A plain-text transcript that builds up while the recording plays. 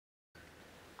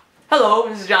Hello,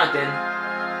 this is Jonathan,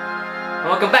 and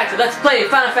welcome back to Let's Play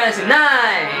Final Fantasy IX!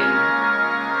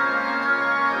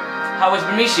 How was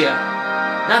Bernicia?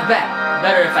 Not bad.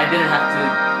 Better if I didn't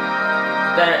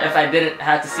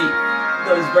have to see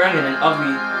those vermin and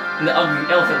the ugly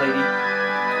elephant lady.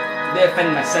 They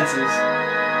offended my senses.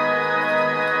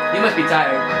 You must be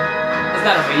tired. It's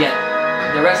not over yet.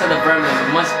 The rest of the vermin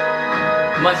must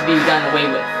be done away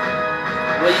with.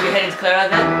 Will you be heading to Clara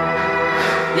then?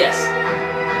 Yes.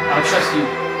 I'll trust you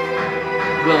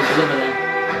will deliver them.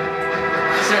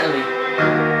 Certainly.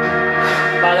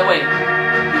 By the way,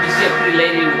 did you see a pretty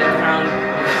lady with a crown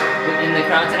in the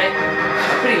crowd today?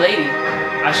 A pretty lady?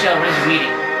 I shall arrange a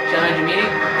meeting. Shall I arrange a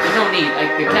meeting? There's no need.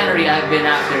 Like the cannery I've been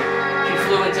after. She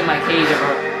flew into my cage of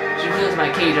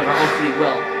her own free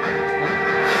will.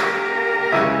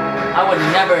 I would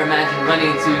never imagine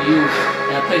running into you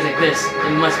in a place like this.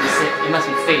 It must be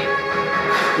fate.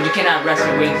 But you cannot rest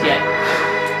your wings yet.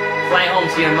 Fly home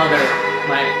to your mother,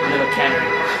 my little cannery.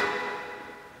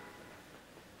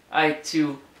 I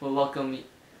too will welcome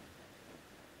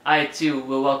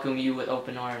you with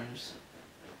open arms.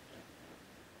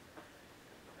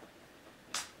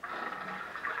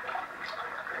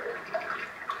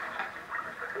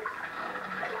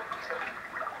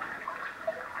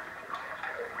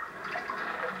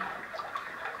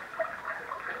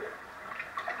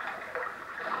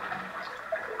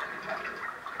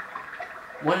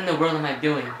 What in the world am I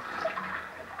doing?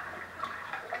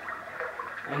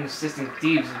 I'm assisting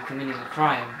thieves in committing a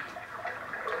crime.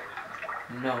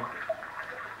 No.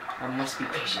 I must be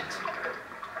patient.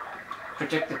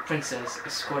 Protect the princess,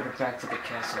 escort her back to the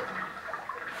castle.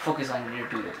 Focus on your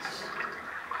duties.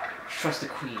 Trust the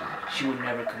queen. She would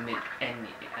never commit an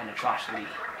atrocity.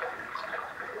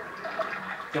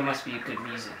 There must be a good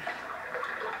reason.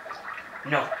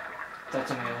 No. Thoughts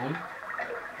on my own?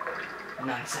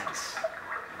 Nonsense.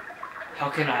 How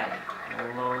can I, a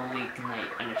lowly knight,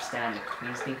 understand the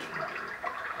queen's thinking?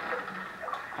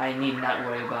 I need not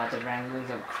worry about the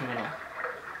wranglings of a criminal.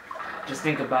 Just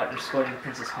think about escorting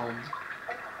Princess home.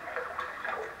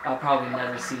 I'll probably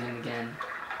never see him again.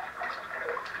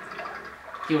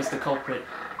 He was the culprit.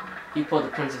 He pulled the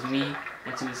princess me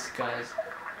into his disguise.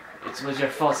 It was your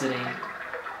fault, Sidane.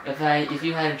 If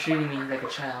you hadn't treated me like a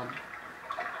child,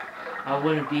 I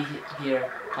wouldn't be here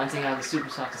hunting out the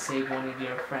Supersoft to save one of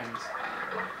your friends.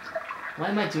 Why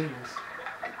am I doing this?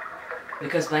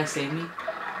 Because Blank saved me?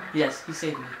 Yes, he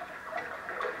saved me.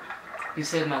 You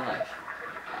saved my life.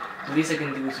 The least I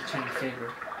can do is return the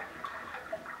favor.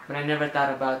 But I never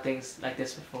thought about things like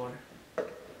this before.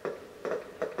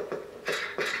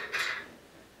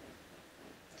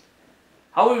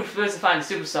 How are we supposed to find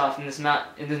the Supersoft in this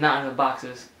mountain of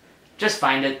boxes? Just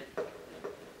find it.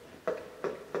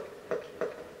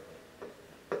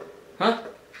 Huh?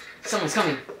 Someone's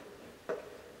coming.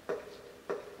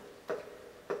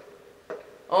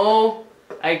 Oh,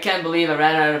 I can't believe I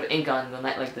ran out of ink on a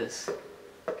night like this.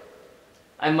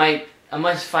 I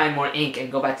must find more ink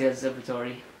and go back to the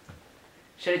observatory.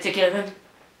 Should I take care of him?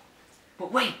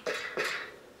 But wait!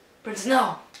 Prince,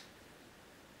 no!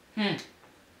 I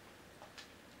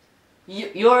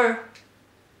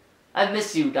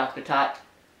miss you, Doctor Tot.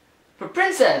 For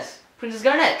Princess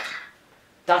Garnet.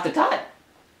 Dr. Tot?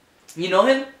 You know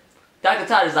him? Dr.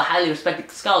 Tot is a highly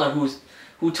respected scholar who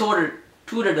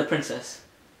tutored the princess.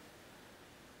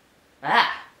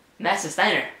 Ah, Master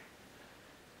Steiner.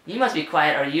 You must be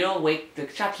quiet or you'll wake the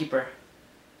shopkeeper.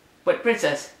 But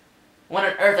Princess, what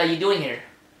on earth are you doing here?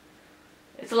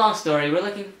 It's a long story. We're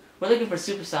looking for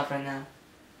Supersoft right now.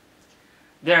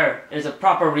 There is a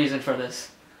proper reason for this.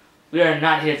 We are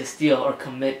not here to steal or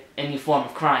commit any form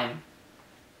of crime.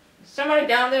 Somebody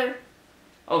down there?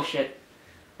 Oh shit.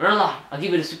 Run along. I'll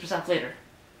give you the Supersoft later.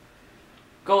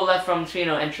 Go left from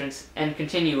Trino entrance and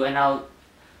continue and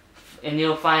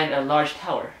you'll find a large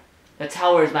tower. The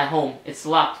tower is my home. It's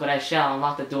locked, but I shall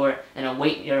unlock the door and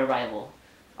await your arrival.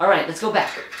 Alright, let's go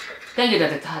back. Thank you,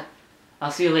 Dr. Tot. I'll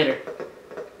see you later.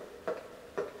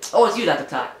 Oh, it's you, Dr.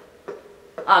 Tot.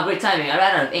 Ah, great timing. I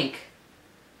ran out of ink.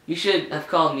 You should have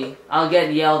called me. I'll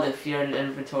get yelled if your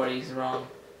inventory is wrong.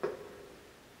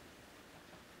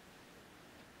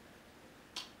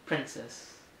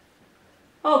 Princess.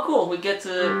 Oh, cool. We get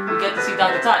to see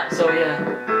Dr. Tot. So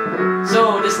yeah.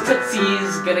 So this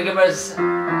Tootsie's gonna give us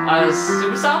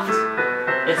Supersoft?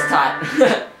 It's Tot.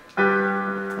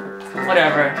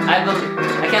 Whatever. I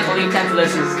can't believe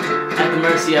Tantalus is at the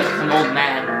mercy of some old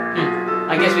man.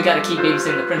 I guess we gotta keep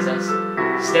babysitting the princess.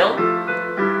 Still?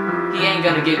 He ain't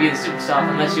gonna give you the Supersoft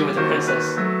unless you're with the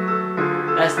princess.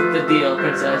 That's the deal,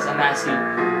 princess. I'm asking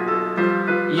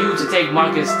you to take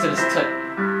Marcus to this Toot.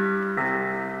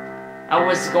 I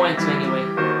was going to anyway.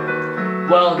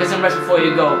 Well, get some rest before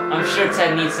you go. I'm sure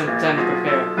Ted needs some time to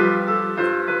prepare.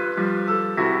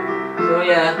 So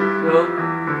yeah,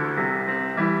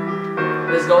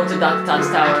 let's go to Doctor Tot's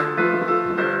tower.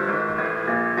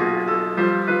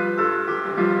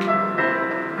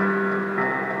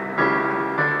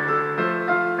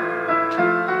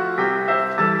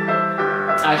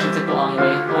 I should take the long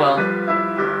way. Oh well.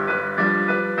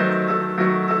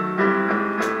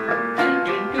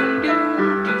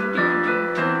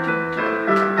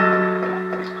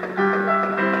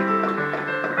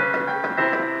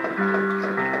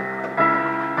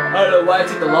 I don't know why I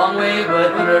took the long way,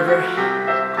 but whatever.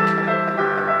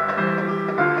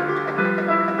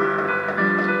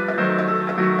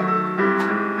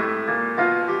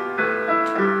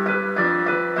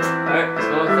 Alright, let's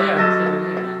go up there.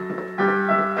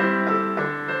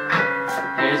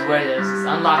 Here's where it is. It's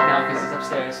unlocked now because it's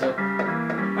upstairs, so...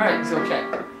 Alright, let's go check.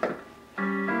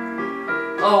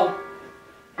 Oh!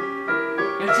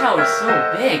 Your tower is so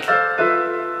big!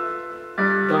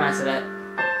 Don't answer that.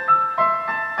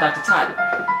 Doctor Tot.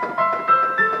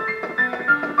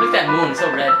 Look at that moon, it's so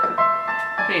red.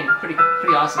 Pretty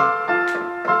awesome.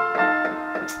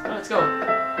 Oh, let's go.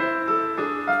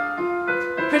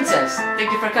 Princess, thank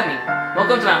you for coming.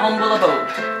 Welcome to my humble abode.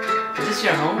 Is this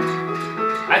your home?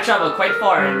 I traveled quite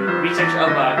far in research of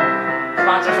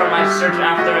sponsors for my search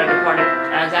after I departed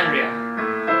Alexandria.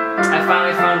 I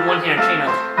finally found one here in Chino.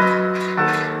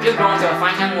 You've grown to a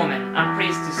fine young woman. I'm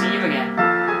pleased to see you again.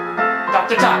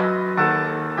 Dr. Tot.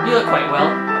 You look quite well.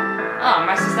 Ah,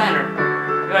 Master Steiner.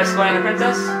 You are escorting the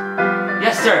princess?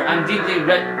 Yes, sir. I'm deeply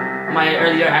regret my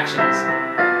earlier actions.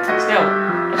 Still,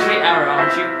 a straight arrow,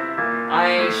 aren't you?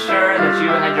 I'm sure that you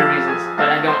had your reasons, but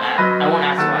I won't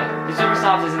ask why. The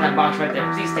Supersoft is in that box right there.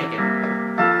 Please take it.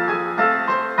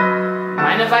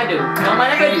 Mind if I do? Don't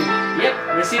mind if I do.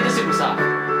 Yep, receive the Supersoft.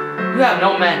 You have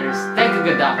no manners. Thank the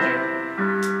good doctor.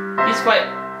 He's quite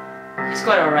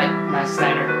alright, Master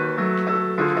Steiner.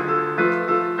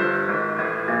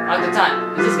 Doctor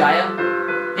Tot, is this Gaia?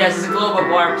 Yes, it's a globe of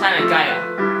our planet Gaia.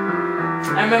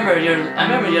 I remember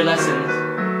your lessons.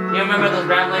 You remember those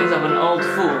ramblings of an old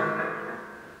fool.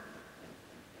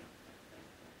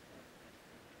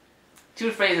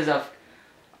 Two phrases are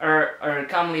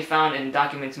commonly found in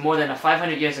documents more than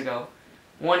 500 years ago.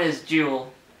 One is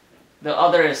jewel, the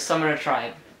other is summoner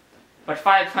tribe. But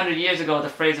 500 years ago, the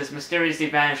phrases mysteriously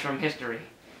vanished from history.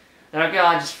 The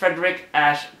archaeologist Frederick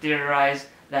Ash theorized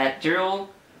that jewel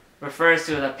refers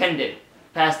to the pendant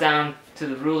passed down to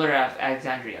the ruler of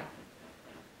Alexandria.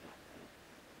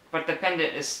 But the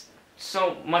pendant is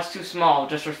so much too small,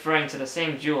 just referring to the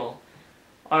same jewel.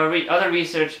 Other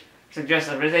research suggests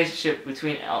a relationship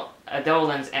between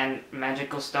eidolons and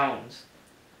magical stones.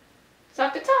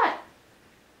 Dr. Tot!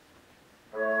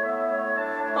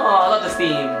 Oh, I love this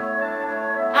theme.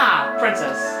 Ah,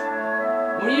 princess.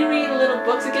 Were you reading the little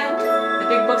books again? The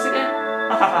big books again?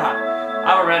 Ha ha ha.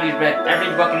 I've already read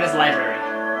every book in this library.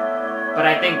 But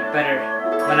I think better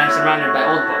when I'm surrounded by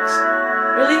old books.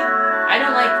 Really? I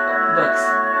don't like books.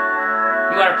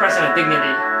 You are a person of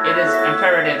dignity. It is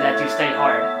imperative that you study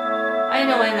hard. I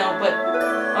know, but...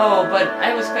 Oh, but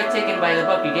I was quite taken by the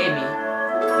book you gave me.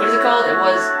 What is it called?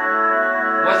 Was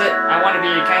it I Want to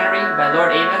Be Your Canary by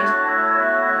Lord Avon?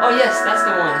 Oh yes, that's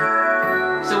the one.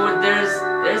 So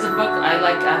there's a book I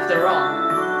like after all.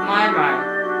 My.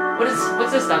 What's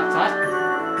this, Doctor Tot?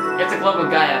 It's a globe of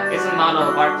Gaia. It's a model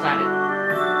of our planet.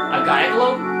 A Gaia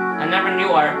globe? I never knew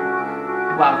our...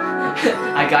 Wow.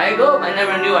 A Gaia globe? I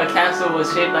never knew our castle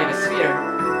was shaped like a sphere.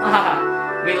 Haha.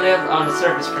 We live on the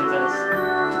surface, princess.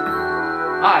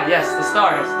 Ah, yes, the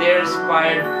stars. They are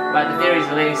inspired by the theories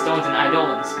relating stones and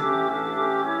eidolons.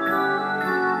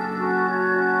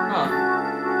 Huh.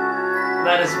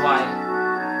 That is why.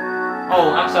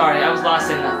 Oh, I'm sorry. I was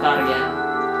lost in a thought again.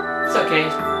 It's okay.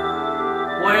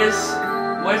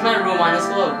 Where's my room on this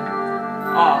globe?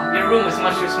 Oh, your room is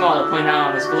much too small to point out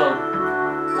on this globe.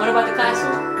 What about the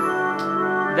castle?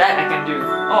 That I can do.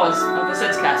 Oh, it's Uncle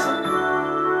Sid's castle.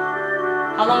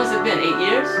 How long has it been? 8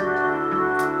 years?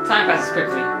 Time passes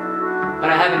quickly, but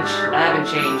I haven't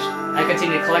changed. I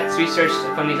continue to collect research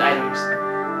from these items.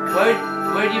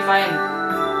 Where'd you find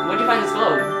this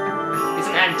globe? It's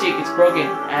an antique. It's broken,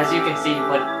 as you can see,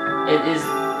 but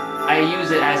I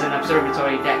use it as an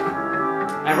observatory deck.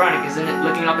 Ironic, isn't it?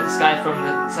 Looking up at the sky from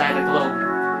the side of the globe.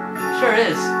 Sure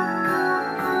is.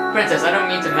 Princess, I don't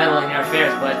mean to meddle in your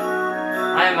affairs, but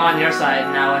I am on your side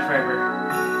now and forever.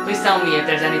 Please tell me if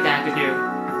there's anything I could do.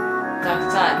 Dr.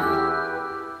 Tot.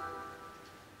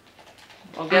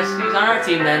 Well, guess who's on our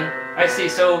team then? I see,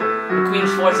 so the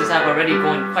Queen's forces have already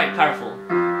grown quite powerful.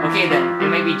 Okay then, it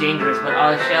may be dangerous, but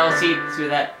I shall see to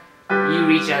that you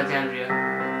reach Alexandria.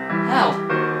 How?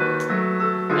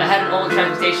 I had an old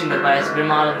transportation device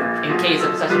remodeled in case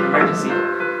of such an emergency.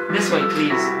 This way,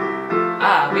 please.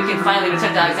 Ah, we can finally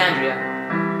return to Alexandria.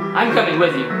 I'm coming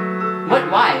with you. What?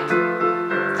 Why?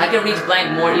 I can reach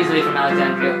Blank more easily from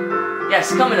Alexandria.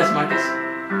 Yes, come with us, Marcus.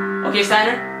 Okay,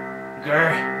 Steiner?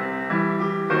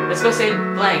 Grr. Let's go save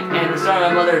Blank and restore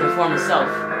my mother to former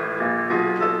self.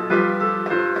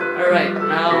 Alright,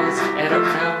 now let's head up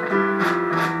now.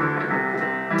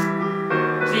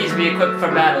 Please be equipped for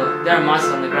battle. There are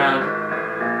monsters on the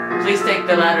ground. Please take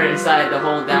the ladder inside the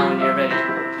hold down when you're ready.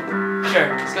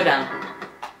 Sure, let's go down.